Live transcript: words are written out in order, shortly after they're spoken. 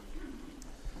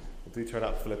Do turn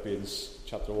up Philippians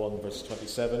chapter 1, verse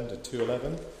 27 to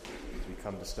 2:11 as we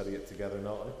come to study it together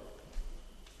now.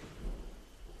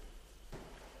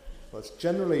 Well, it's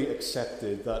generally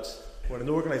accepted that when an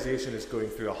organisation is going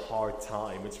through a hard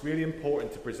time, it's really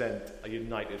important to present a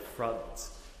united front.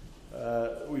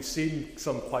 We've seen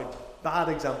some quite bad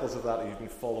examples of that if you've been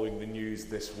following the news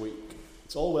this week.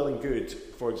 It's all well and good,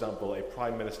 for example, a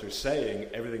Prime Minister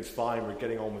saying everything's fine, we're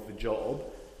getting on with the job,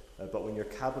 but when your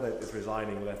cabinet is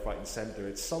resigning left, right and centre,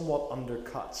 it somewhat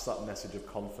undercuts that message of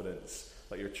confidence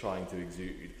that you're trying to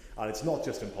exude. And it's not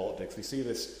just in politics, we see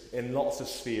this in lots of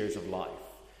spheres of life.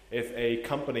 If a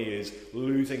company is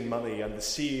losing money and the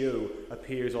CEO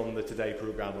appears on the Today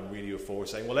programme on Radio 4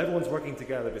 saying, well, everyone's working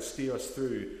together to steer us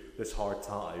through this hard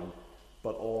time,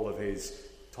 but all of his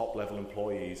top-level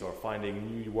employees are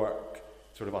finding new work,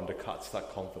 sort of undercuts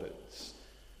that confidence.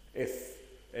 If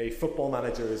a football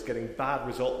manager is getting bad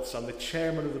results and the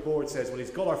chairman of the board says, well,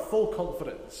 he's got our full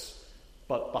confidence,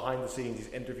 but behind the scenes he's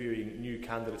interviewing new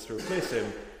candidates to replace him,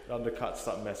 it undercuts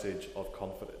that message of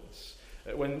confidence.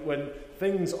 When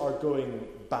things are going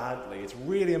badly, it's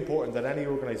really important that any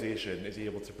organisation is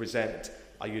able to present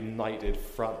a united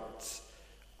front,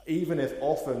 even if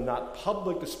often that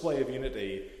public display of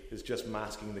unity is just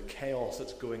masking the chaos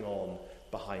that's going on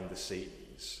behind the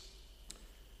scenes.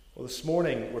 Well, this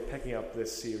morning we're picking up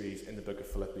this series in the book of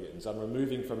Philippians, and we're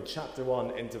moving from chapter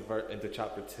 1 into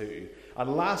chapter 2.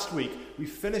 And last week we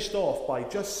finished off by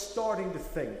just starting to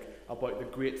think about the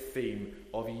great theme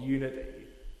of unity,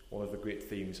 one of the great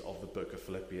themes of the book of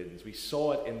Philippians. We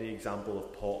saw it in the example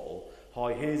of Paul, how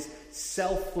his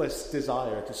selfless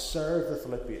desire to serve the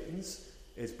Philippians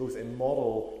is both a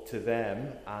model to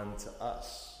them and to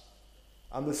us.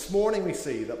 And this morning we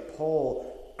see that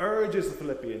Paul urges the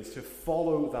Philippians to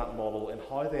follow that model in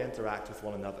how they interact with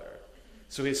one another.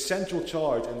 So his central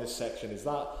charge in this section is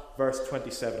that verse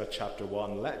 27 of chapter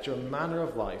 1, let your manner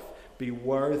of life be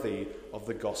worthy of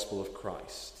the gospel of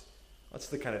Christ. That's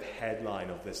the kind of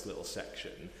headline of this little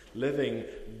section, living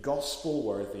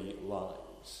gospel-worthy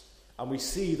lives. And we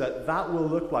see that that will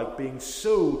look like being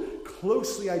so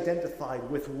closely identified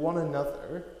with one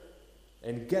another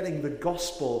in getting the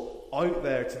gospel out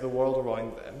there to the world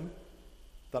around them,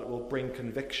 that it will bring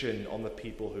conviction on the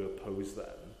people who oppose them.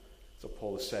 So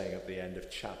Paul is saying at the end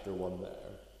of chapter 1 there.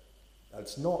 Now,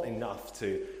 it's not enough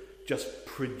to just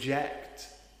project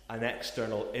an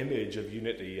external image of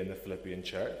unity in the Philippian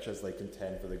church as they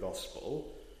contend for the gospel.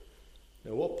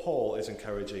 Now, what Paul is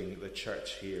encouraging the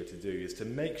church here to do is to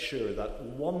make sure that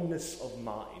oneness of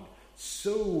mind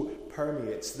so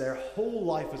permeates their whole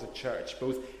life as a church,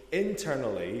 both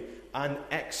internally and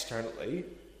externally,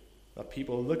 that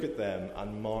people look at them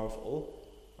and marvel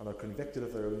and are convicted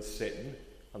of their own sin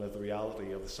and of the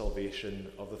reality of the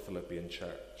salvation of the Philippian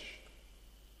church.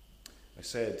 I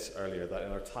said earlier that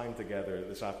in our time together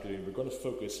this afternoon we're going to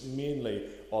focus mainly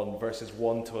on verses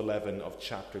 1 to 11 of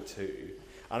chapter 2.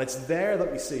 And it's there that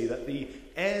we see that the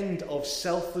end of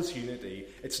selfless unity,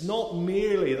 it's not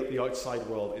merely that the outside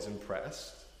world is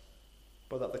impressed,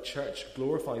 but that the church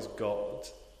glorifies God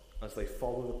as they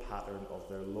follow the pattern of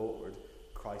their Lord,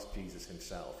 Christ Jesus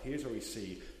himself. Here's where we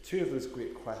see two of those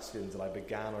great questions that I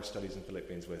began our studies in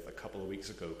Philippians with a couple of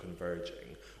weeks ago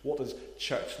converging. What does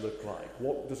church look like?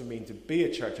 What does it mean to be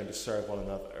a church and to serve one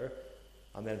another?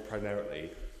 And then primarily,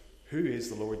 who is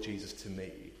the Lord Jesus to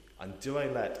me? And do I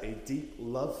let a deep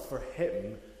love for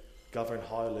him govern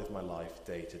how I live my life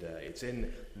day to day? It's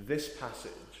in this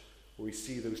passage where we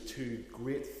see those two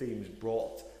great themes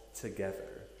brought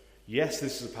together. Yes,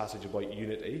 this is a passage about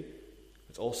unity.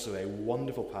 It's also a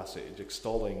wonderful passage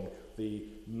extolling the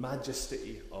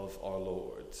majesty of our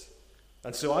Lord.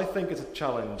 And so I think it's a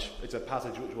challenge, it's a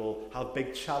passage which will have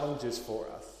big challenges for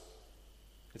us.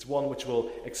 It's one which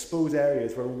will expose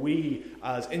areas where we,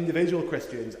 as individual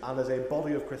Christians and as a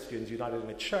body of Christians united in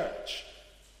a church,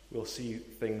 will see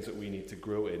things that we need to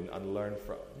grow in and learn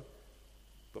from.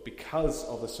 But because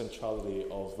of the centrality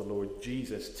of the Lord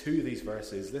Jesus to these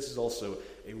verses, this is also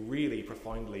a really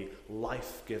profoundly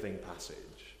life-giving passage.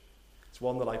 It's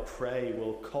one that I pray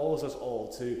will cause us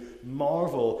all to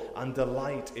marvel and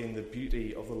delight in the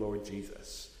beauty of the Lord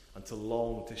Jesus and to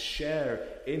long to share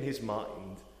in his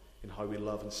mind in how we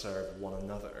love and serve one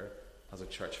another as a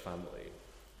church family.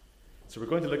 So we're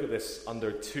going to look at this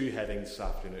under two headings this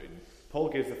afternoon. Paul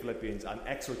gives the Philippians an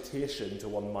exhortation to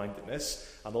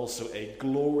one-mindedness and also a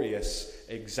glorious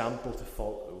example to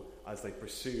follow as they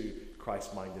pursue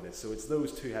Christ-mindedness. So it's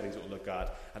those two headings that we'll look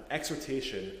at, an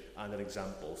exhortation and an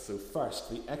example. So first,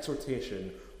 the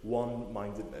exhortation,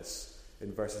 one-mindedness,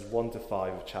 in verses 1 to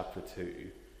 5 of chapter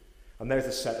 2. And there's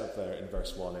the setup there in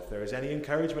verse 1. If there is any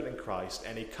encouragement in Christ,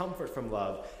 any comfort from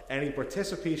love, any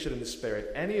participation in the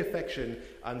Spirit, any affection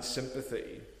and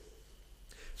sympathy.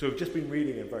 So we've just been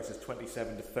reading in verses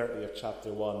 27 to 30 of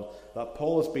chapter 1 that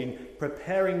Paul has been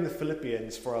preparing the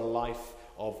Philippians for a life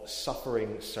of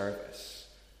suffering service.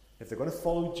 If they're going to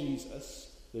follow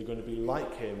Jesus, they're going to be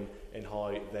like him in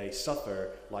how they suffer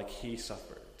like he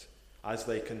suffered. As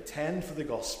they contend for the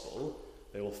gospel,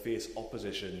 they will face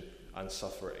opposition and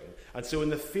suffering. And so in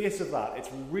the face of that, it's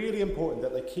really important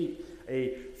that they keep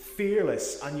a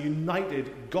fearless and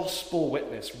united gospel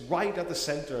witness right at the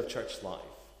centre of church life,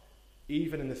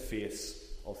 even in the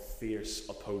face of fierce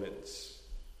opponents.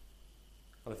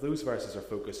 And if those verses are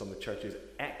focused on the church's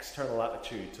external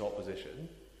attitude to opposition,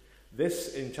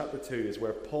 this in chapter 2 is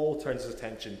where Paul turns his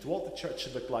attention to what the church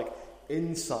should look like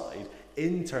inside,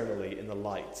 internally, in the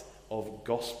light of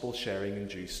gospel-sharing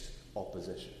induced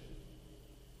opposition.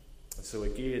 And so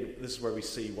again, this is where we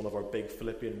see one of our big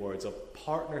Philippian words of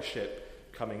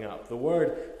partnership coming up. The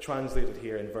word translated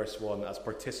here in verse 1 as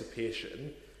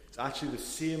participation, it's actually the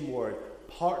same word,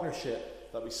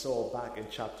 partnership, that we saw back in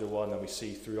chapter 1 and we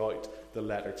see throughout the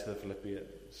letter to the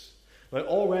Philippians. Now,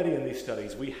 already in these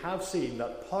studies, we have seen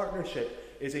that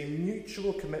partnership is a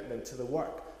mutual commitment to the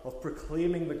work of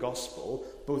proclaiming the gospel,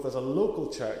 both as a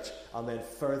local church and then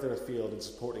further afield in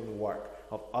supporting the work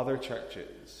of other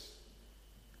churches.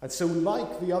 And so,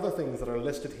 like the other things that are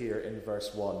listed here in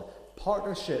verse 1,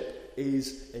 partnership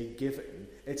is a giving.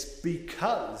 It's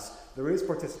because there is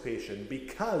participation,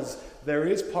 because there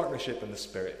is partnership in the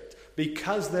Spirit,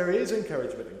 because there is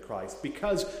encouragement in Christ,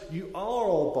 because you are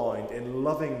all bound in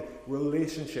loving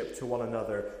relationship to one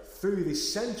another through the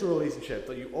central relationship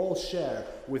that you all share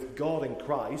with God in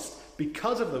Christ.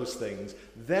 Because of those things,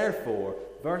 therefore,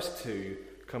 verse 2,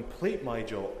 complete my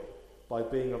joy by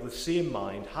being of the same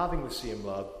mind, having the same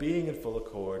love, being in full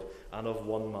accord, and of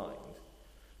one mind.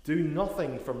 Do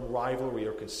nothing from rivalry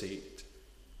or conceit,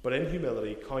 but in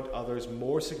humility count others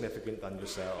more significant than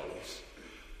yourselves.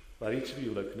 Let each of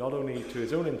you look not only to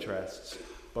his own interests,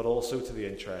 but also to the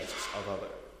interests of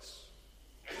others.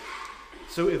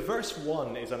 So if verse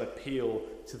 1 is an appeal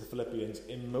to the Philippians'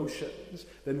 emotions,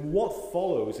 then what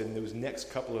follows in those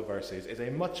next couple of verses is a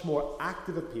much more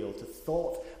active appeal to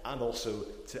thought and also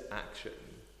to action.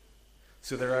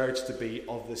 So they're urged to be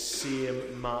of the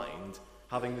same mind,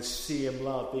 having the same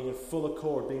love, being in full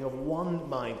accord, being of one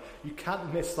mind. You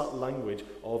can't miss that language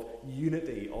of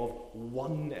unity, of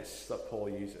oneness that Paul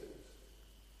uses.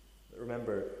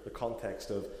 Remember the context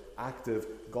of active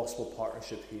gospel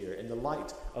partnership here. In the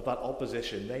light of that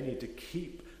opposition, they need to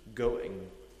keep going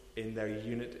in their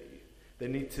unity. They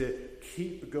need to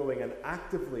keep going and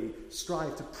actively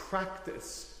strive to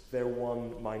practice their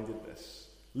one-mindedness.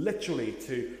 Literally,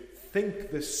 to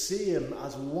think the same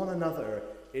as one another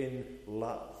in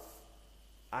love.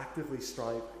 Actively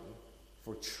striving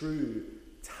for true,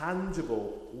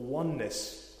 tangible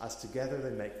oneness as together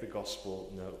they make the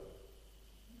gospel known.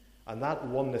 And that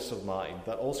oneness of mind,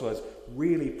 that also has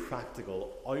really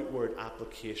practical outward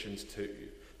applications too.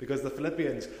 Because the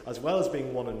Philippians, as well as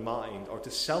being one in mind, are to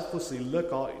selflessly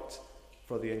look out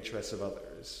for the interests of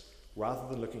others, rather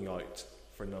than looking out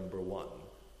for number one.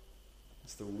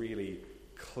 It's the really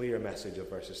clear message of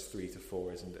verses 3 to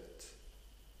 4, isn't it?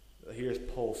 Here's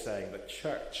Paul saying that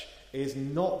church is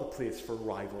not the place for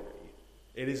rivalry.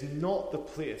 It is not the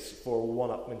place for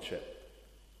one-upmanship.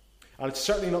 And it's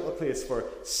certainly not the place for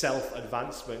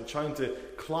self-advancement, trying to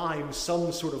climb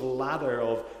some sort of ladder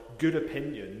of good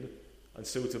opinion, and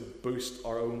so to boost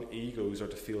our own egos or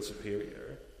to feel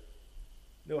superior.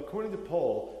 No, according to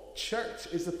Paul, church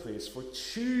is the place for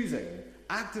choosing,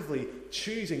 actively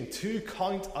choosing to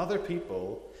count other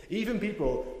people, even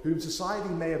people whom society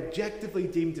may objectively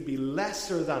deem to be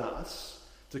lesser than us,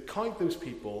 to count those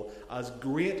people as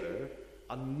greater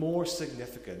and more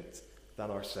significant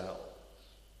than ourselves.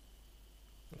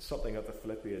 It's something that the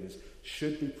Philippians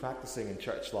should be practicing in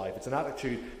church life. It's an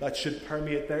attitude that should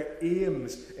permeate their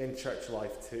aims in church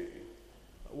life too.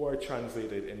 The word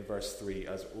translated in verse 3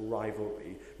 as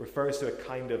rivalry refers to a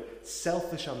kind of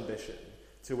selfish ambition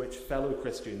to which fellow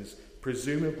Christians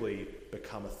presumably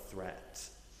become a threat.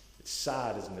 It's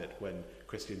sad, isn't it, when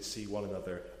Christians see one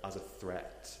another as a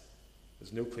threat.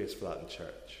 There's no place for that in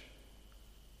church.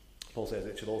 Paul says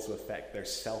it should also affect their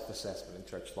self-assessment in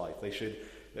church life. They should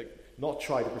not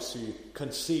try to pursue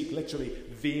conceit, literally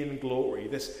vainglory,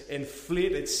 this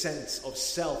inflated sense of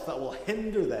self that will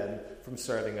hinder them from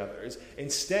serving others.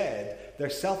 Instead, their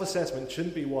self-assessment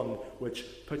shouldn't be one which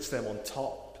puts them on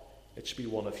top. It should be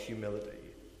one of humility.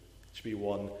 It should be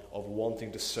one of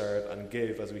wanting to serve and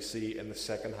give, as we see in the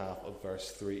second half of verse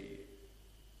 3.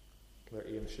 Their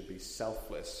aim should be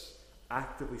selfless,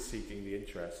 actively seeking the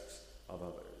interests of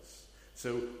others.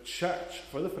 So church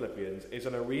for the Philippians is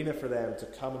an arena for them to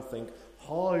come and think,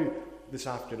 how this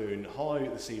afternoon, how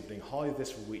this evening, how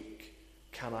this week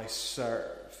can I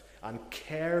serve and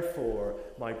care for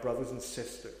my brothers and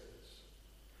sisters?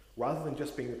 Rather than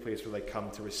just being the place where they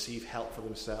come to receive help for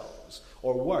themselves.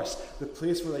 Or worse, the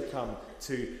place where they come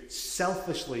to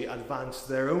selfishly advance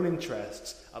their own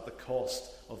interests at the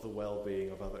cost of the well-being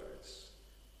of others.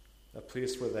 A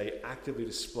place where they actively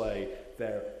display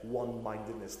their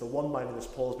one-mindedness. The one-mindedness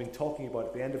Paul has been talking about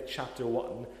at the end of chapter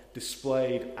 1,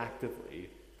 displayed actively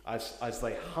as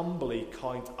they humbly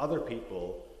count other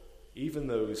people, even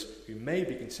those who may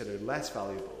be considered less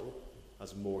valuable,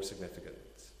 as more significant.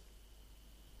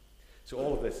 So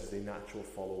all of this is the natural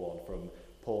follow-on from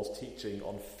Paul's teaching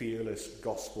on fearless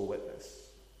gospel witness.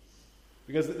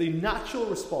 Because the natural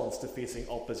response to facing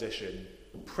opposition,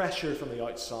 pressure from the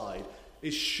outside,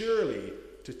 is surely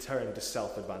to turn to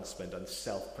self-advancement and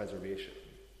self-preservation.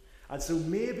 And so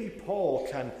maybe Paul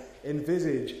can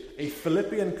envisage a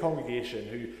Philippian congregation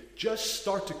who just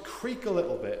start to creak a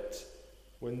little bit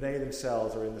when they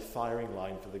themselves are in the firing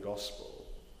line for the gospel.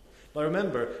 Now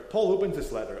remember, Paul opens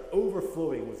this letter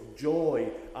overflowing with joy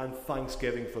and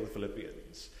thanksgiving for the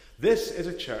Philippians. This is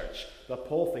a church that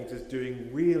Paul thinks is doing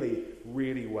really,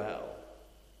 really well.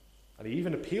 And he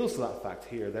even appeals to that fact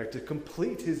here. They're to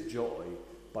complete his joy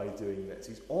by doing this.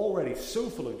 He's already so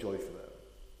full of joy for them.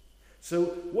 So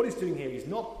what he's doing here, he's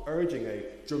not urging a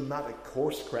dramatic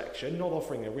course correction, not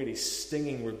offering a really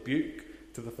stinging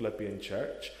rebuke to the Philippian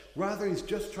church. Rather, he's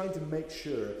just trying to make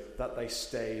sure that they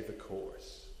stay the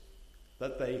course.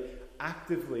 That they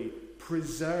actively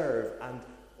preserve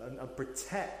and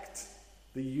protect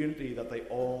the unity that they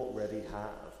already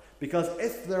have. Because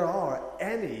if there are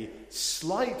any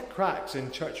slight cracks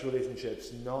in church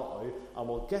relationships now, and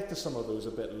we'll get to some of those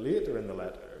a bit later in the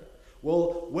letter,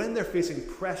 well, when they're facing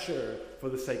pressure for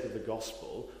the sake of the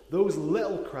gospel, those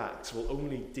little cracks will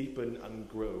only deepen and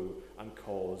grow and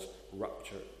cause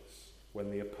ruptures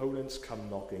when the opponents come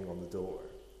knocking on the door.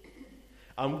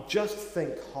 And just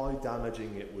think how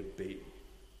damaging it would be.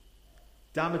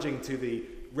 Damaging to the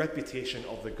reputation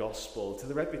of the gospel, to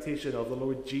the reputation of the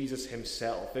Lord Jesus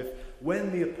himself, if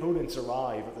when the opponents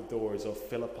arrive at the doors of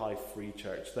Philippi Free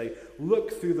Church, they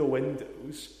look through the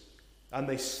windows and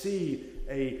they see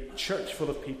a church full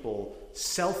of people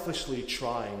selfishly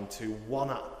trying to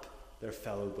one-up their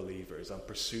fellow believers and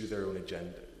pursue their own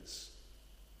agendas.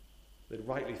 They'd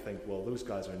rightly think, well, those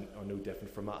guys are no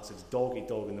different from us. It's dog eat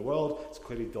dog in the world, it's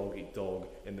clearly dog eat dog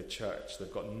in the church.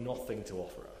 They've got nothing to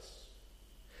offer us.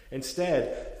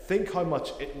 Instead, think how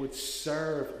much it would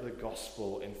serve the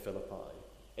gospel in Philippi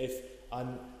if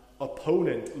an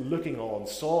opponent looking on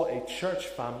saw a church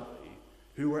family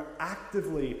who were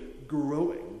actively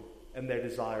growing in their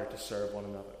desire to serve one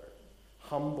another,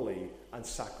 humbly and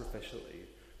sacrificially,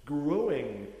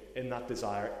 growing in that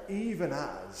desire even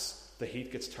as the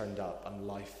heat gets turned up and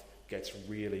life gets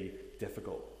really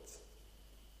difficult.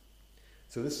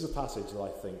 So this is a passage that I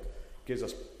think gives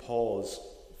us pause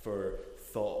for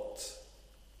thought.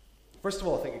 First of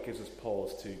all, I think it gives us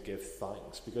pause to give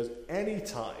thanks, because any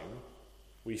time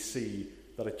we see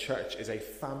that a church is a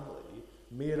family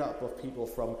made up of people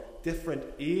from different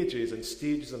ages and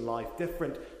stages in life,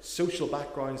 different social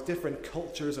backgrounds, different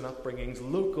cultures and upbringings,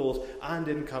 locals and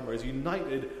incomers,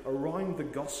 united around the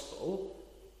gospel,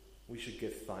 we should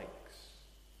give thanks.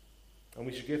 And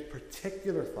we should give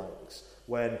particular thanks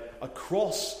when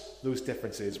across those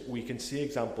differences we can see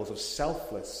examples of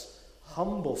selfless,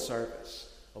 humble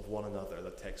service of one another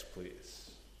that takes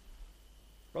place.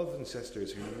 Brothers and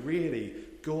sisters who really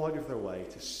go out of their way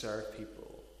to serve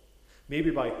people,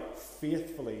 maybe by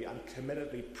faithfully and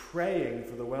committedly praying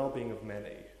for the well-being of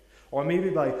many, or maybe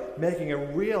by making a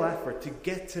real effort to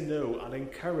get to know and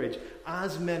encourage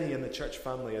as many in the church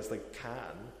family as they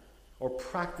can, or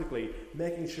practically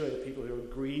making sure that people who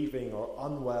are grieving or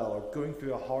unwell or going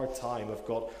through a hard time have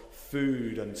got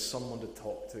food and someone to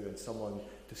talk to and someone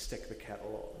to stick the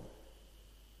kettle on.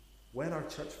 When our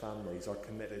church families are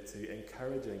committed to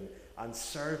encouraging and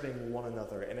serving one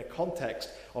another in a context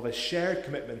of a shared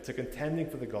commitment to contending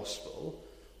for the gospel,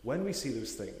 when we see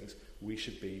those things, we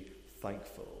should be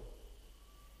thankful.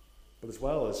 But as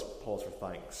well as pause for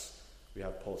thanks, we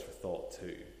have pause for thought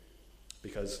too.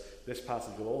 Because this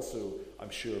passage will also, I'm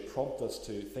sure, prompt us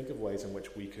to think of ways in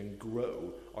which we can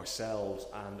grow ourselves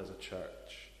and as a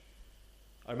church.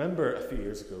 I remember a few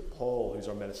years ago, Paul, who's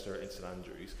our minister in St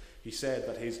Andrews, he said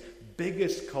that his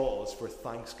biggest cause for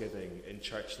thanksgiving in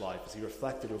church life, as he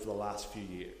reflected over the last few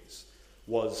years,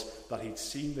 was that he'd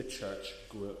seen the church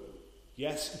grow.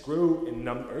 Yes, grow in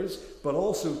numbers, but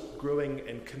also growing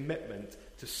in commitment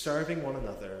to serving one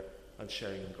another and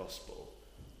sharing the gospel.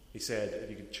 He said if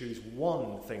you could choose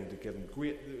one thing to give him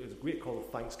a great call of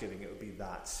thanksgiving, it would be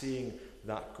that, seeing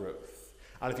that growth.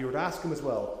 And if you were to ask him as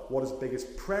well what his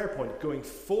biggest prayer point going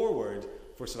forward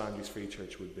for St Andrew's Free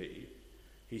Church would be,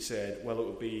 he said, well, it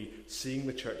would be seeing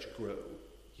the church grow.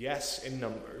 Yes, in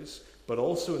numbers, but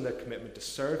also in their commitment to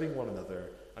serving one another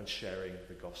and sharing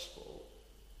the gospel.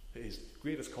 His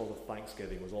greatest call of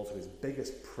thanksgiving was also his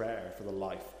biggest prayer for the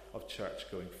life of church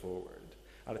going forward.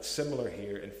 And it's similar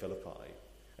here in Philippi.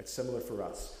 It's similar for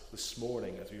us this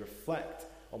morning as we reflect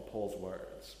on Paul's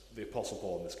words. The Apostle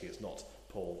Paul in this case, not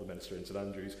Paul, the minister in St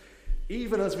Andrews.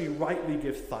 Even as we rightly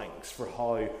give thanks for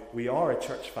how we are a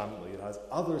church family that has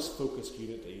others-focused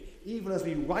unity, even as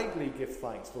we rightly give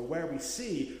thanks for where we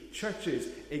see churches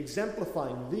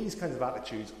exemplifying these kinds of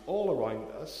attitudes all around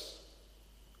us,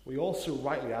 we also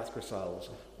rightly ask ourselves,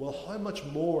 well, how much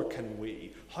more can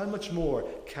we, how much more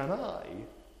can I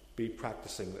be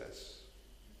practicing this?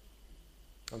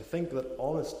 And I think that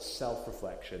honest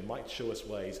self-reflection might show us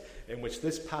ways in which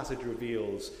this passage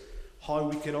reveals how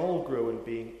we can all grow in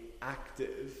being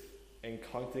active in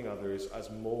counting others as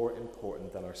more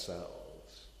important than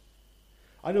ourselves.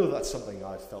 I know that's something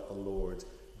I've felt the Lord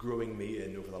growing me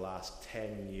in over the last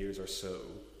 10 years or so,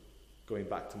 going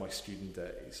back to my student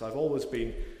days. I've always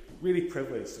been really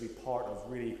privileged to be part of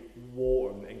really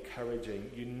warm,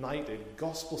 encouraging, united,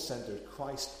 gospel-centered,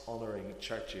 Christ-honouring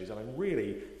churches, and I'm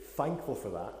really thankful for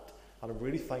that. And I'm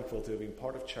really thankful to have been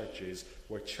part of churches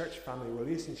where church family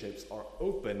relationships are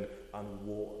open and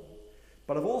warm.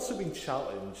 But I've also been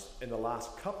challenged in the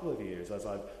last couple of years as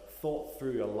I've thought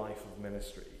through a life of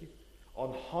ministry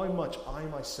on how much I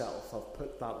myself have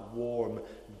put that warm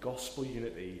gospel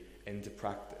unity into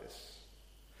practice.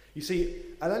 You see,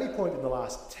 at any point in the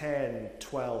last 10,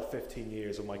 12, 15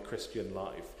 years of my Christian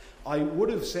life, I would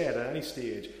have said at any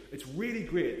stage, it's really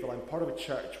great that I'm part of a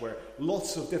church where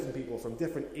lots of different people from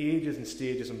different ages and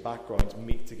stages and backgrounds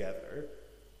meet together.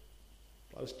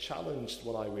 But I was challenged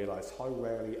when I realised how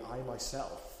rarely I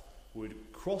myself would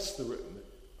cross the room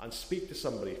and speak to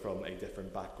somebody from a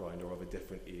different background or of a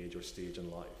different age or stage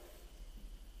in life.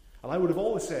 And I would have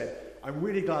always said, I'm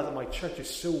really glad that my church is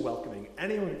so welcoming.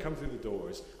 Anyone can come through the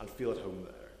doors and feel at home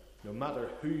there, no matter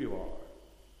who you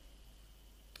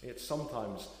are. Yet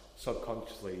sometimes,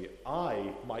 subconsciously,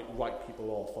 I might write people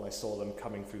off when I saw them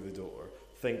coming through the door,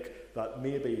 think that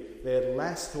maybe they had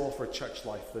less to offer church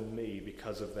life than me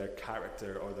because of their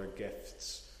character or their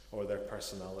gifts or their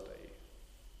personality.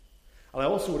 And I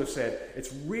also would have said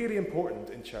it's really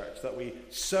important in church that we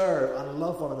serve and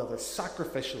love one another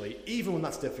sacrificially, even when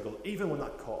that's difficult, even when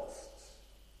that costs.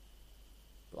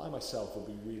 But I myself would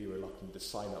be really reluctant to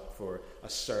sign up for a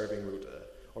serving rota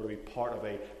or to be part of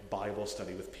a Bible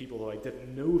study with people that I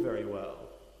didn't know very well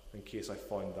in case I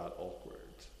found that awkward.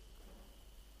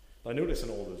 Now notice in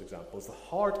all those examples, the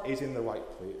heart is in the right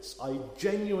place. I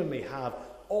genuinely have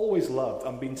always loved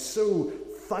and been so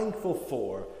thankful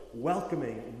for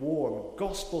welcoming, warm,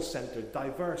 gospel-centered,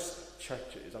 diverse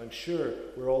churches. And I'm sure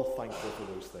we're all thankful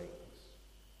for those things.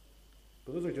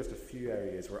 But those are just a few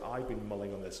areas where I've been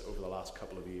mulling on this over the last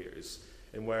couple of years,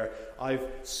 and where I've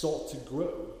sought to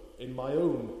grow in my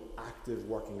own active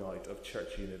working out of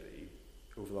church unity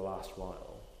over the last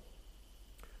while.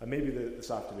 And maybe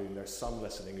this afternoon there's some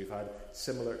listening who've had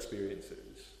similar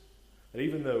experiences. And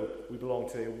even though we belong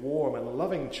to a warm and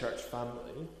loving church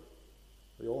family,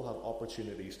 we all have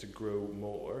opportunities to grow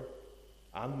more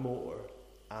and more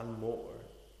and more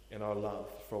in our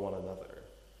love for one another.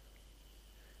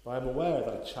 Now, I'm aware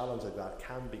that a challenge like that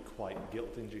can be quite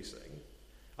guilt-inducing,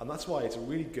 and that's why it's a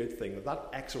really good thing that that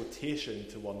exhortation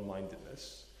to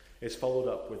one-mindedness is followed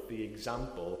up with the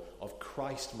example of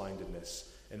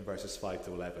Christ-mindedness in verses 5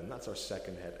 to 11. That's our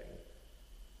second heading.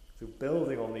 So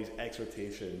building on these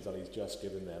exhortations that he's just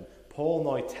given them, Paul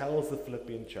now tells the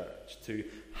Philippian church to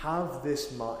have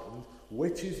this mind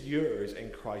which is yours in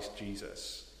Christ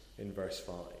Jesus in verse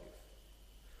 5.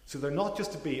 So they're not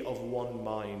just to be of one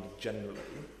mind generally,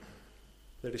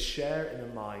 they're to share in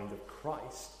the mind of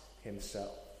Christ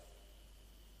himself.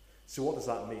 So what does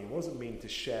that mean? What does it mean to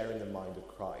share in the mind of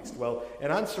Christ? Well,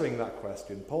 in answering that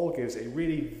question, Paul gives a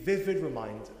really vivid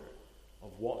reminder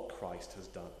of what Christ has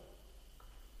done.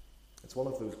 It's one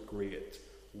of those great,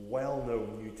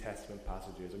 well-known New Testament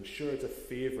passages. I'm sure it's a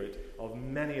favourite of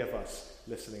many of us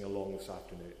listening along this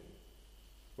afternoon,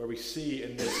 where we see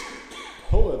in this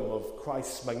poem of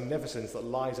Christ's magnificence that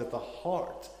lies at the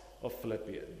heart of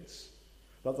Philippians,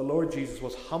 that the Lord Jesus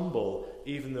was humble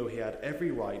even though he had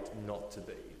every right not to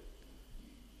be.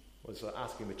 I was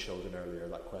asking the children earlier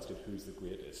that question, who's the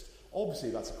greatest?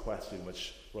 Obviously, that's a question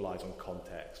which relies on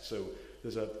context. So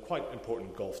there's a quite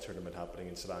important golf tournament happening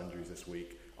in St Andrews this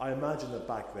week. I imagine that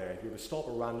back there, if you were to stop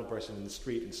a random person in the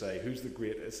street and say, who's the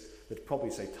greatest, they'd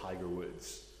probably say Tiger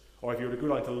Woods. Or if you were to go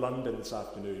down to London this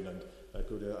afternoon and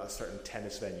go to a certain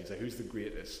tennis venue and say, who's the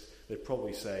greatest, they'd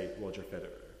probably say Roger Federer.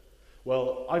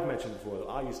 Well, I've mentioned before that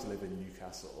I used to live in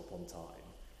Newcastle upon Tyne.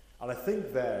 And I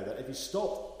think there that if you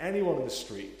stopped anyone in the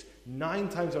street, 9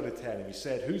 times out of 10, if you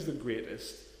said, who's the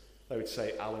greatest, they would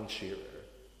say Alan Shearer,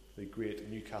 the great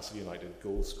Newcastle United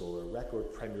goal scorer,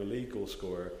 record Premier League goal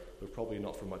scorer, but probably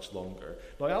not for much longer.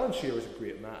 Now, Alan Shearer is a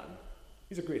great man.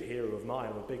 He's a great hero of mine.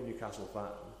 I'm a big Newcastle fan.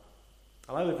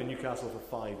 And I lived in Newcastle for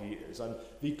 5 years, and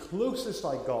the closest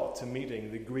I got to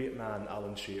meeting the great man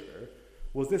Alan Shearer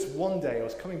was this one day. I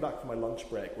was coming back from my lunch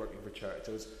break working for church.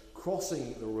 I was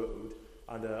crossing the road,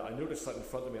 and I noticed that in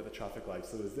front of me at the traffic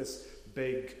lights there was this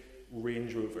big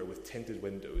Range Rover with tinted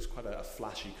windows, quite a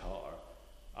flashy car.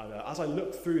 And as I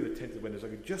looked through the tinted windows, I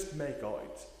could just make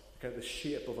out kind of the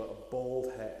shape of a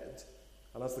bald head.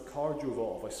 And as the car drove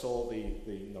off, I saw the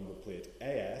number plate,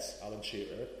 AS, Alan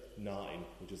Shearer, 9,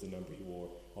 which is the number he wore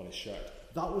on his shirt.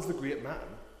 That was the great man,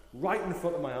 right in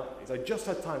front of my eyes. I just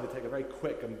had time to take a very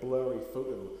quick and blurry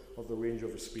photo of the Range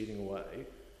Rover speeding away.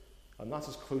 And that's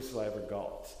as close as I ever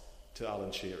got to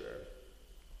Alan Shearer.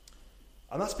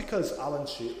 And that's because Alan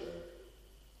Shearer,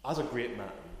 as a great man,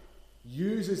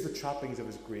 uses the trappings of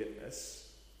his greatness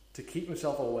to keep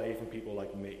himself away from people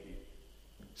like me.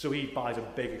 So he buys a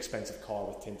big expensive car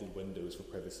with tinted windows for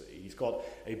privacy. He's got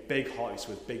a big house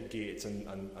with big gates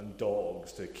and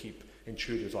dogs to keep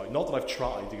intruders out. Not that I've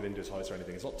tried to get into his house or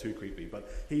anything, it's not too creepy,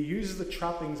 but he uses the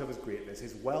trappings of his greatness,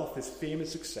 his wealth, his fame and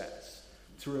success,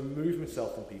 to remove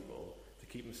himself from people, to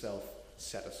keep himself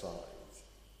set aside.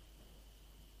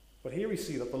 But here we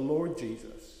see that the Lord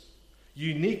Jesus,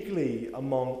 uniquely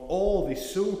among all the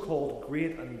so-called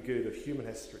great and good of human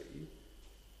history,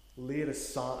 laid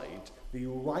aside the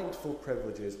rightful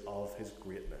privileges of his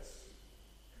greatness.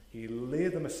 He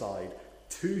laid them aside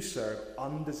to serve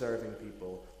undeserving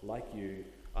people like you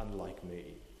and like me.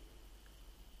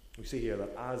 We see here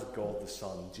that as God the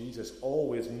Son, Jesus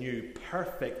always knew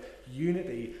perfect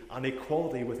unity and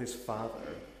equality with his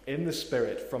Father in the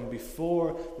Spirit from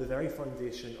before the very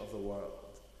foundation of the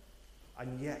world.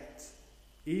 And yet,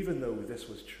 even though this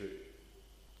was true,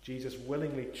 Jesus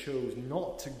willingly chose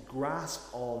not to grasp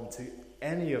on to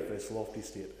any of this lofty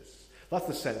status. That's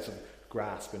the sense of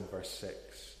grasp in verse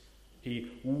 6.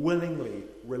 He willingly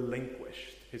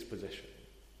relinquished his position.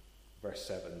 Verse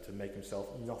 7, to make himself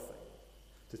nothing,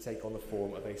 to take on the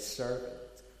form of a servant,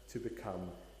 to become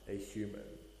a human.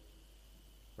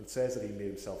 When it says that he made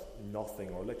himself nothing,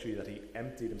 or literally that he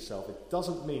emptied himself, it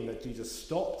doesn't mean that Jesus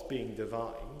stopped being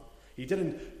divine. He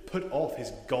didn't put off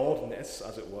his godness,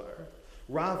 as it were.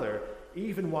 Rather,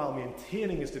 even while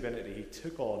maintaining his divinity, he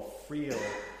took on frail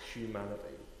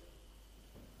humanity.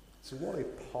 So what a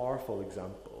powerful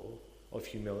example of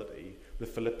humility the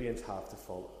Philippians have to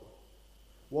follow.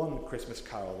 One Christmas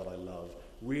carol that I love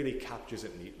really captures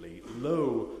it neatly.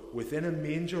 Lo, within a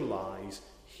manger lies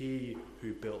he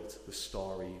who built the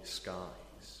starry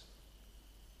skies.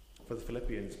 For the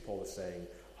Philippians, Paul is saying,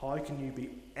 how can you be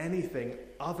anything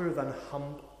other than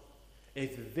humble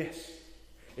if this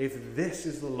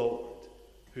is the Lord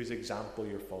whose example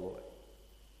you're following?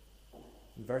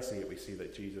 In verse 8 we see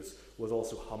that Jesus was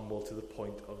also humble to the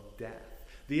point of death.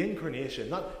 The incarnation,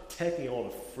 not taking on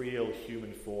a frail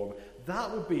human form,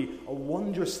 that would be a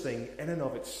wondrous thing in and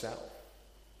of itself.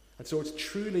 And so it's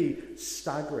truly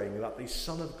staggering that the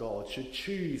Son of God should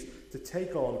choose to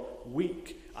take on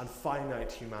weak and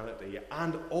finite humanity,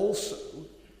 and also,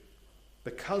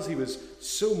 because he was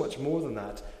so much more than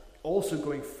that, also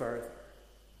going further,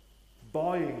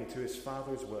 bowing to his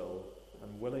Father's will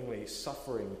and willingly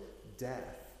suffering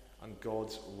death and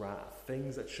God's wrath,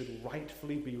 things that should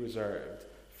rightfully be reserved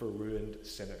for ruined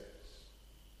sinners.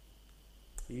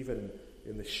 Even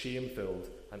in the shame-filled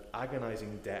and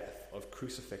agonizing death of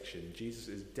crucifixion, Jesus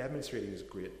is demonstrating his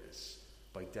greatness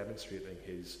by demonstrating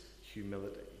his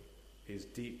humility, his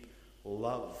deep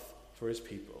love for his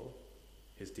people,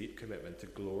 his deep commitment to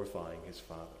glorifying his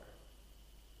Father.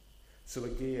 So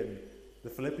again, the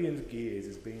Philippians' gaze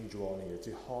is being drawn here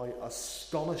to how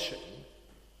astonishing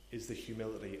is the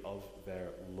humility of their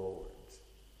Lord.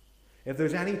 If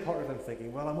there's any part of them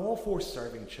thinking, well, I'm all for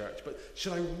serving church, but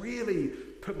should I really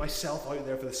put myself out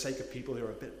there for the sake of people who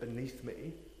are a bit beneath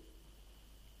me?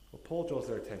 Well, Paul draws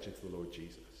their attention to the Lord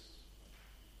Jesus.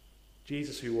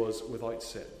 Jesus, who was without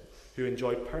sin, who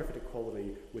enjoyed perfect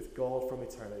equality with God from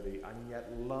eternity, and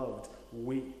yet loved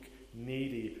weak,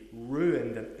 needy,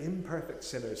 ruined, and imperfect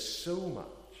sinners so much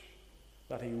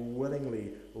that he willingly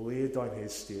laid down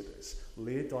his status,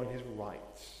 laid down his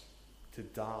rights to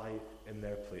die in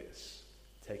their place,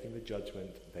 taking the judgment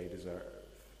they deserve.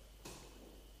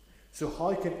 So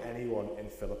how can anyone in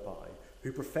Philippi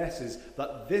who professes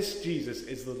that this Jesus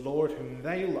is the Lord whom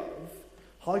they love,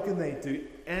 how can they do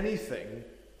anything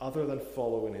other than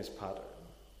follow in his pattern?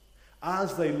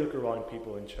 As they look around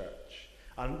people in church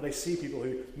and they see people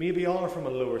who maybe are from a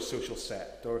lower social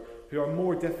set or who are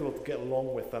more difficult to get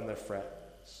along with than their friends,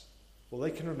 well,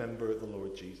 they can remember the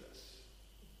Lord Jesus.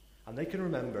 And they can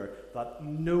remember that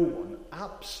no one,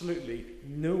 absolutely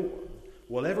no one,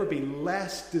 will ever be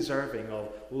less deserving of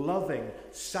loving,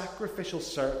 sacrificial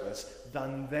service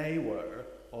than they were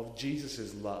of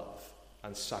Jesus' love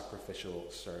and sacrificial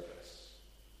service.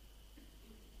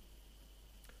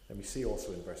 And we see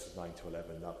also in verses 9 to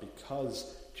 11 that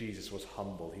because Jesus was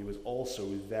humble, he was also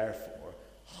therefore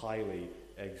highly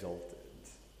exalted.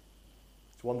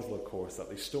 It's wonderful, of course, that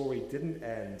the story didn't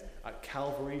end at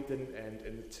Calvary, didn't end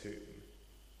in the tomb.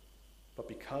 But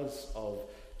because of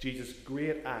Jesus'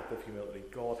 great act of humility,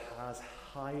 God has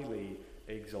highly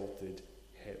exalted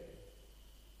him.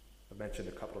 I've mentioned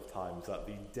a couple of times that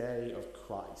the day of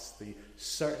Christ, the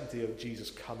certainty of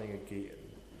Jesus coming again,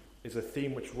 is a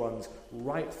theme which runs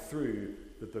right through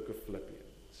the book of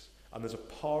Philippians. And there's a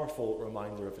powerful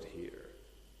reminder of it here,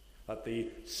 that the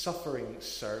suffering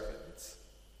servant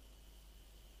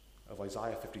of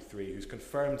Isaiah 53, who's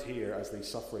confirmed here as the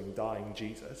suffering, dying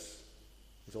Jesus,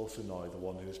 is also now the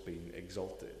one who has been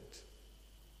exalted.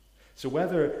 So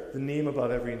whether the name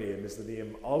above every name is the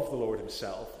name of the Lord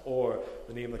himself or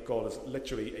the name that God has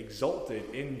literally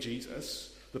exalted in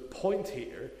Jesus, the point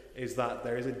here is that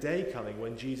there is a day coming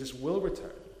when Jesus will return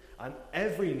and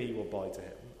every knee will bow to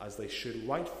him as they should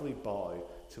rightfully bow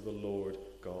to the Lord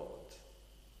God.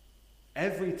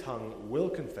 Every tongue will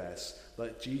confess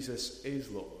that Jesus is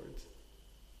Lord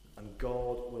and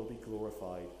God will be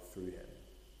glorified through him.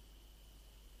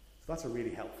 So that's a really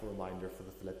helpful reminder for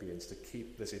the Philippians to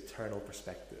keep this eternal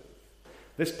perspective.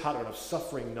 This pattern of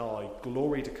suffering now,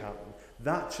 glory to come,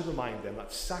 that should remind them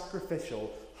that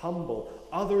sacrificial, humble,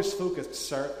 others-focused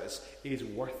service is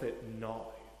worth it now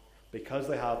because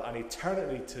they have an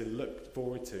eternity to look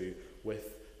forward to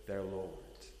with their Lord.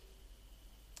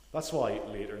 That's why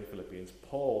later in Philippians,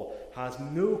 Paul has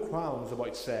no qualms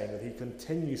about saying that he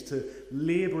continues to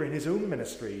labour in his own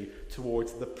ministry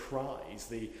towards the prize,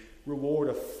 the reward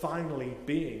of finally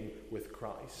being with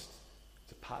Christ.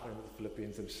 It's a pattern that the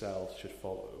Philippians themselves should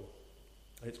follow.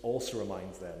 It also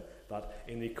reminds them that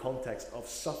in the context of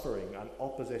suffering and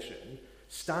opposition,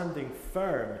 standing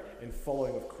firm in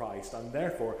following of Christ and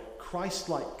therefore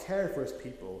Christ-like care for his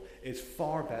people is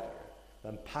far better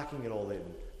than packing it all in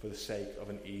for the sake of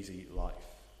an easy life.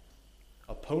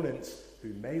 Opponents who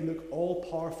may look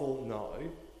all-powerful now,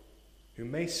 who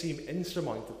may seem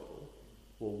insurmountable,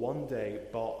 will one day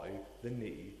bow the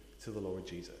knee to the Lord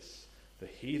Jesus. The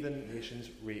heathen nations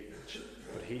rage,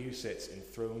 but he who sits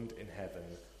enthroned in heaven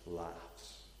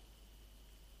laughs.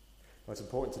 Now it's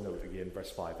important to note again,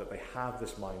 verse 5, that they have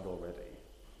this mind already.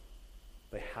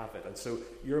 They have it. And so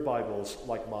your Bibles,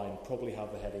 like mine, probably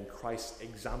have the heading Christ's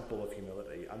example of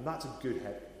humility. And that's a good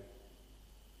heading.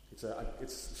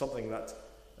 It's something that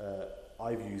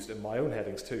I've used in my own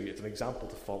headings too. It's an example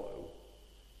to follow.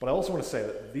 But I also want to say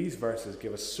that these verses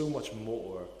give us so much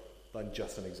more than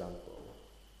just an example.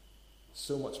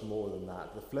 So much more than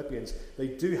that. The Philippians, they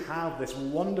do have this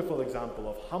wonderful example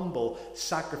of humble,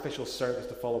 sacrificial service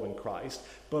to following Christ,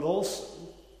 but also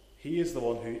he is the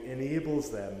one who enables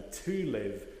them to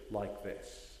live like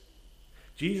this.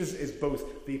 Jesus is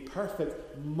both the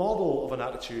perfect model of an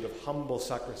attitude of humble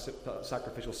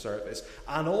sacrificial service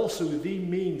and also the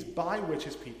means by which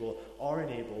his people are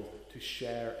enabled to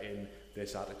share in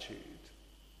this attitude.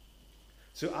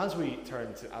 So as we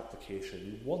turn to application,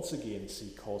 we once again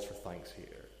see cause for thanks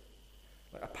here.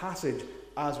 A passage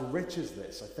as rich as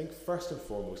this, I think first and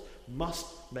foremost, must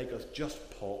make us just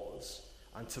pause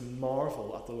and to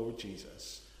marvel at the Lord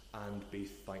Jesus and be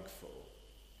thankful.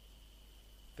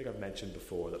 I think I've mentioned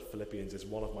before that Philippians is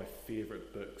one of my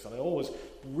favourite books, and I always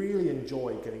really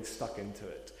enjoy getting stuck into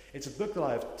it. It's a book that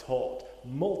I have taught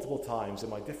multiple times in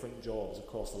my different jobs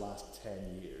across the last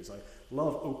 10 years. I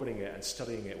love opening it and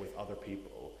studying it with other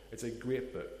people. It's a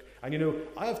great book. And you know,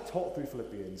 I have taught through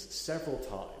Philippians several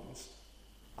times,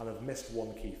 and I've missed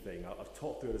one key thing. I've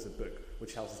taught through it as a book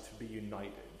which helps us to be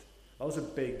united. That was a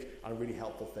big and really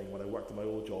helpful thing when I worked in my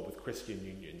old job with Christian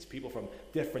unions. People from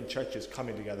different churches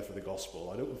coming together for the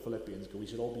gospel. I'd open Philippians and go, we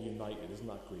should all be united. Isn't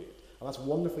that great? And that's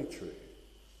wonderfully true.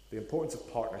 The importance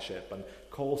of partnership and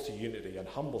calls to unity and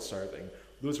humble serving,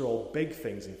 those are all big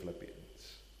things in Philippians.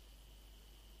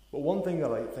 But one thing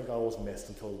that I think I always missed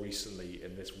until recently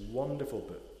in this wonderful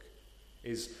book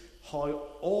is how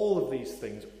all of these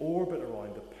things orbit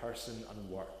around the person and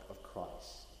work of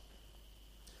Christ.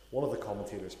 One of the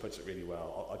commentators puts it really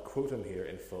well. I'll quote him here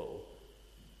in full.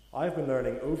 "I've been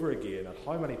learning over again at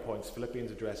how many points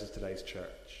Philippians addresses today's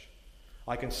church.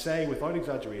 I can say without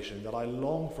exaggeration that I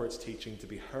long for its teaching to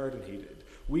be heard and heeded.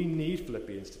 We need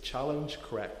Philippians to challenge,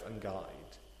 correct, and guide.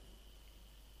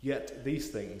 Yet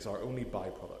these things are only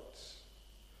byproducts.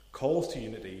 Calls to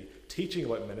unity, teaching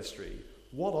about ministry,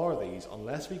 what are these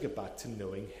unless we get back to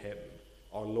knowing him,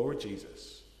 our Lord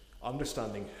Jesus,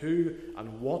 understanding who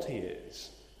and what he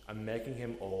is, and making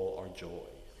him all our joy?"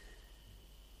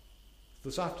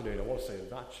 This afternoon, I want to say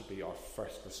that should be our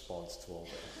first response to all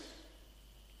this.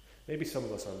 Maybe some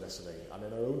of us are listening, and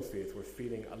in our own faith, we're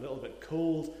feeling a little bit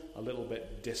cold, a little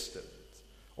bit distant,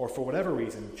 or for whatever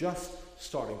reason, just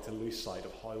starting to lose sight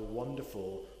of how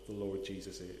wonderful the Lord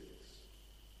Jesus is.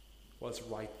 Well, it's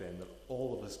right then that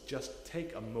all of us just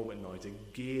take a moment now to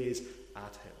gaze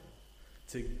at him,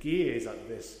 to gaze at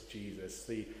this Jesus,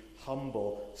 the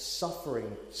humble,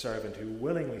 suffering servant who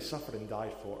willingly suffered and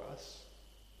died for us,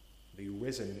 the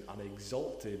risen and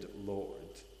exalted Lord,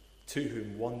 to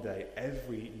whom one day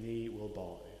every knee will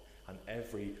bow and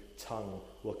every tongue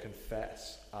will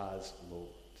confess as Lord.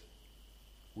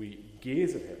 We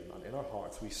gaze at him, and in our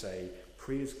hearts we say,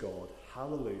 "Praise God,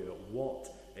 hallelujah,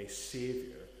 what a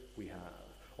Saviour we have."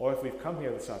 Or if we've come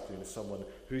here this afternoon as someone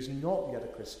who's not yet a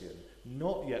Christian,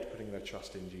 not yet putting their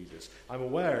trust in Jesus, I'm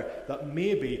aware that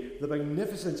maybe the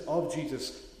magnificence of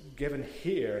Jesus given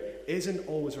here isn't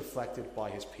always reflected by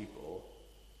his people.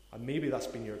 And maybe that's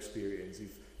been your experience.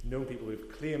 You've known people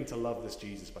who've claimed to love this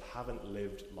Jesus but haven't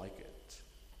lived like it.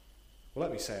 Well,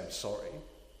 let me say I'm sorry.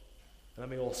 And let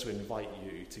me also invite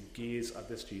you to gaze at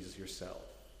this Jesus yourself.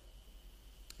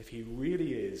 If he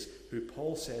really is who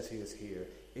Paul says he is here,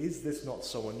 is this not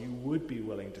someone you would be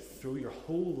willing to throw your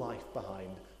whole life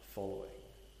behind following?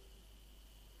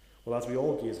 Well, as we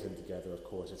all gaze at him together, of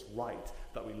course, it's right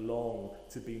that we long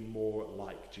to be more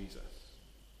like Jesus.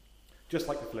 Just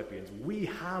like the Philippians, we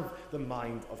have the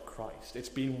mind of Christ. It's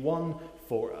been won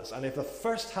for us. And if the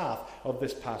first half of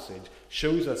this passage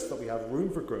shows us that we have room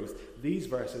for growth, these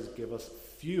verses give us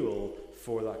fuel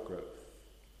for that growth.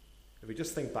 If we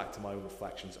just think back to my own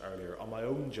reflections earlier on my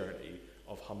own journey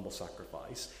of humble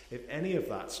sacrifice, if any of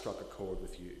that struck a chord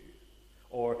with you,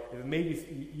 or if it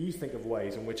made you think of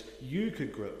ways in which you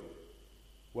could grow,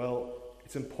 well,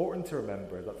 it's important to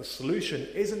remember that the solution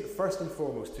isn't first and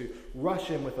foremost to rush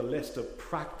in with a list of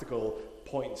practical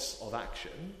points of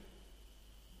action.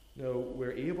 No,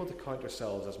 we're able to count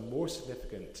ourselves as more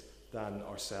significant than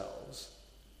ourselves,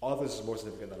 others as more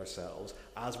significant than ourselves,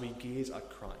 as we gaze at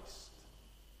Christ,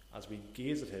 as we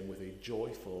gaze at him with a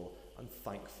joyful and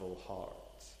thankful heart.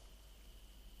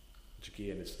 Which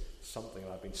again is something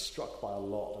that I've been struck by a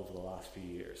lot over the last few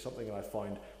years, something that I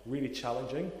find really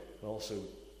challenging and also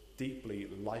deeply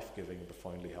life-giving and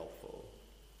profoundly helpful.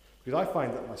 Because I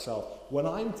find that myself, when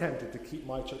I'm tempted to keep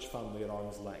my church family at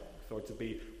arm's length or to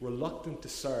be reluctant to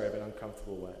serve in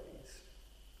uncomfortable ways,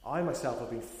 I myself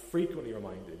have been frequently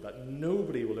reminded that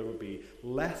nobody will ever be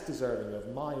less deserving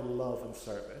of my love and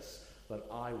service than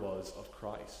I was of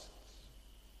Christ.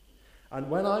 And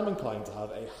when I'm inclined to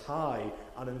have a high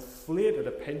and inflated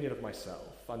opinion of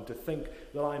myself and to think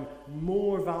that I'm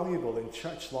more valuable in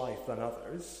church life than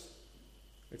others,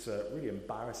 it's a really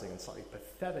embarrassing and slightly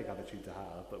pathetic attitude to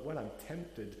have, but when I'm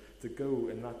tempted to go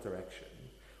in that direction,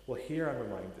 well, here I'm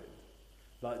reminded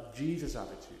that Jesus'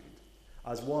 attitude,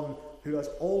 as one who has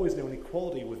always known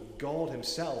equality with God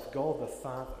himself, God the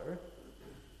Father,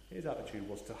 his attitude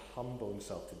was to humble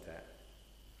himself to death,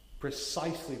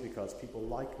 precisely because people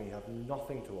like me have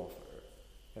nothing to offer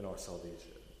in our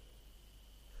salvation.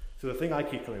 So the thing I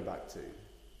keep coming back to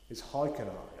is how can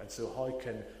I, and so how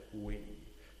can we,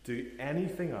 do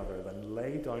anything other than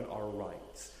lay down our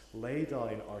rights, lay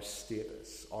down our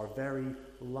status, our very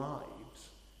lives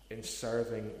in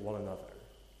serving one another?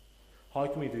 How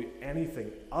can we do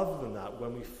anything other than that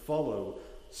when we follow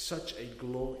such a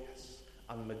glorious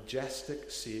and majestic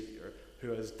Saviour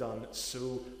who has done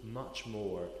so much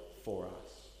more for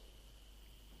us?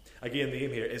 Again, the aim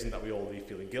here isn't that we all leave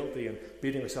feeling guilty and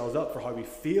beating ourselves up for how we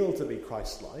feel to be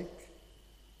Christ-like.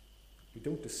 We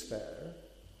don't despair,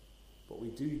 but we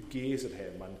do gaze at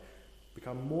him and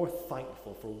become more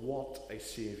thankful for what a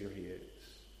Saviour he is.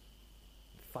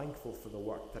 Thankful for the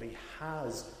work that he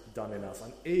has done in us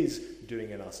and is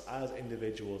doing in us as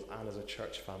individuals and as a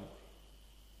church family.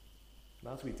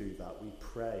 And as we do that, we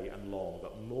pray and long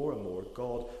that more and more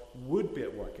God would be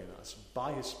at work in us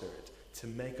by his Spirit to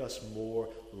make us more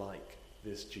like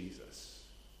this Jesus.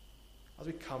 As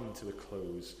we come to a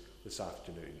close this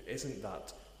afternoon, isn't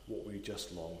that what we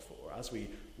just long for? As we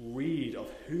read of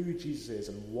who Jesus is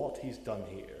and what he's done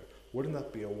here, wouldn't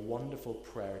that be a wonderful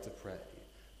prayer to pray,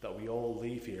 that we all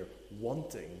leave here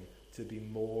wanting to be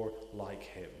more like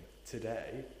him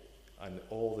today and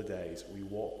all the days we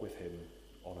walk with him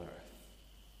on earth?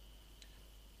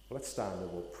 Well, let's stand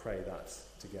and we'll pray that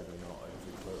together now as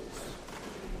we close.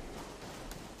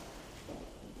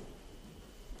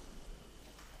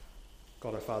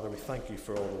 God our Father, we thank you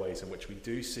for all the ways in which we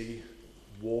do see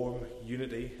warm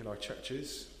unity in our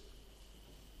churches.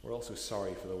 We're also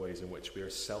sorry for the ways in which we are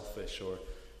selfish or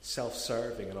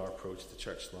self-serving in our approach to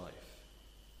church life.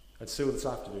 And so this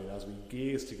afternoon, as we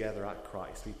gaze together at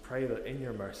Christ, we pray that in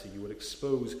your mercy you would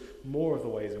expose more of the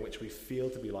ways in which we fail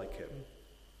to be like him.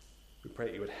 We pray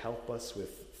that you would help us with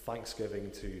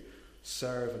thanksgiving to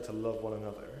serve and to love one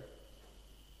another.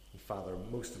 And Father,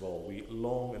 most of all, we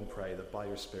long and pray that by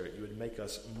your Spirit you would make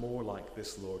us more like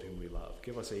this Lord whom we love.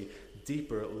 Give us a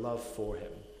deeper love for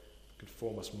him.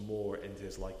 Conform us more into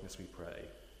his likeness, we pray.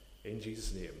 In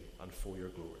Jesus' name and for your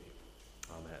glory.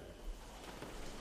 Amen.